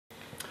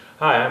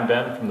Hi, I'm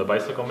Ben from the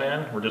Bicycle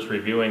Man. We're just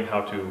reviewing how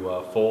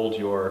to fold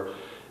your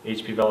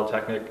HP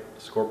Velotechnik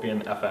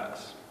Scorpion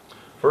FX.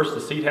 First,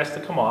 the seat has to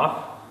come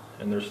off,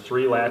 and there's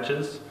 3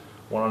 latches,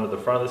 one under the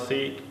front of the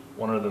seat,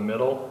 one under the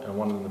middle, and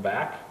one in the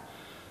back.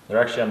 They're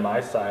actually on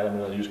my side. I'm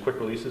going to use quick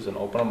releases and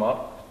open them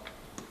up.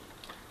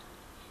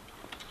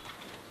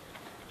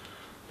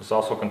 This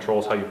also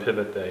controls how you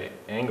pivot the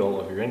angle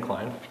of your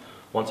incline.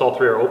 Once all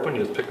 3 are open,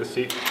 you just pick the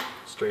seat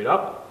straight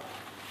up,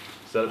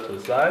 set it to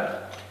the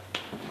side.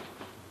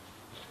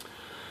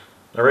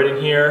 Now right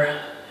in here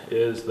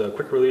is the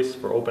quick release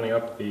for opening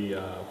up the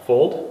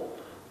fold.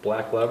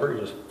 Black lever,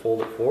 you just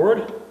fold it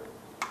forward.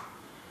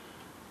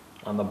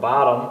 On the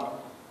bottom,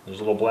 there's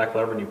a little black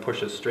lever and you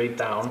push it straight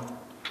down.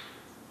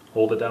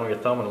 Hold it down with your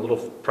thumb and a little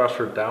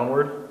pressure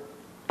downward.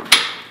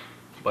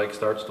 Bike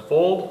starts to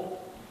fold.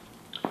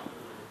 And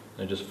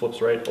it just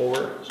flips right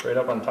over, straight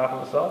up on top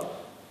of itself.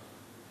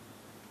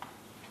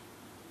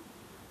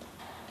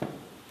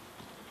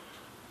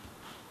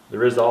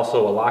 There is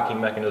also a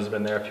locking mechanism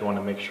in there if you want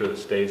to make sure it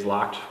stays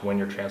locked when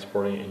you're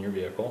transporting it in your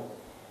vehicle.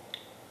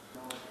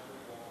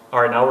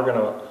 Alright, now we're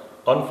going to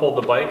unfold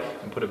the bike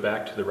and put it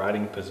back to the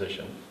riding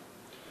position.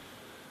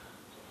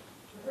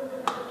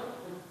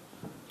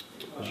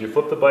 As you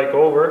flip the bike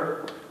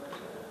over,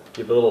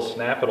 give it a little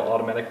snap, it'll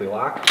automatically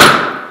lock.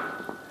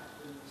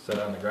 Set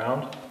it on the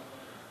ground.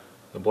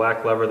 The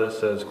black lever that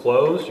says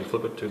close, you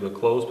flip it to the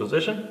closed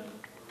position.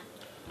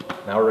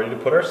 Now we're ready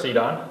to put our seat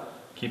on.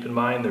 Keep in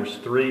mind there's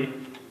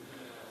 3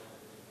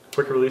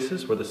 quick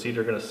releases where the seat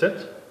are going to sit.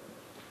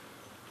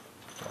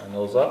 Line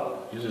those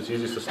up. Usually it's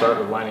easiest to start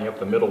with lining up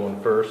the middle one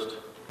first.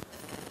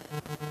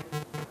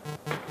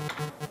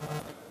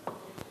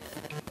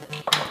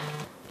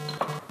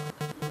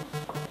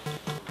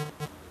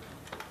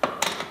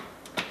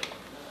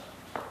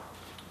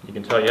 You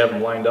can tell you have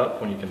them lined up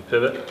when you can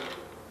pivot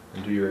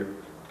and do your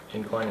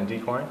incline and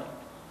decline.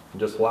 And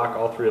just lock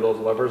all 3 of those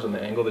levers in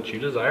the angle that you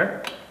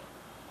desire.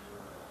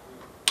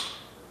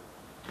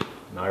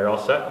 Now you're all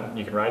set and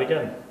you can ride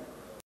again.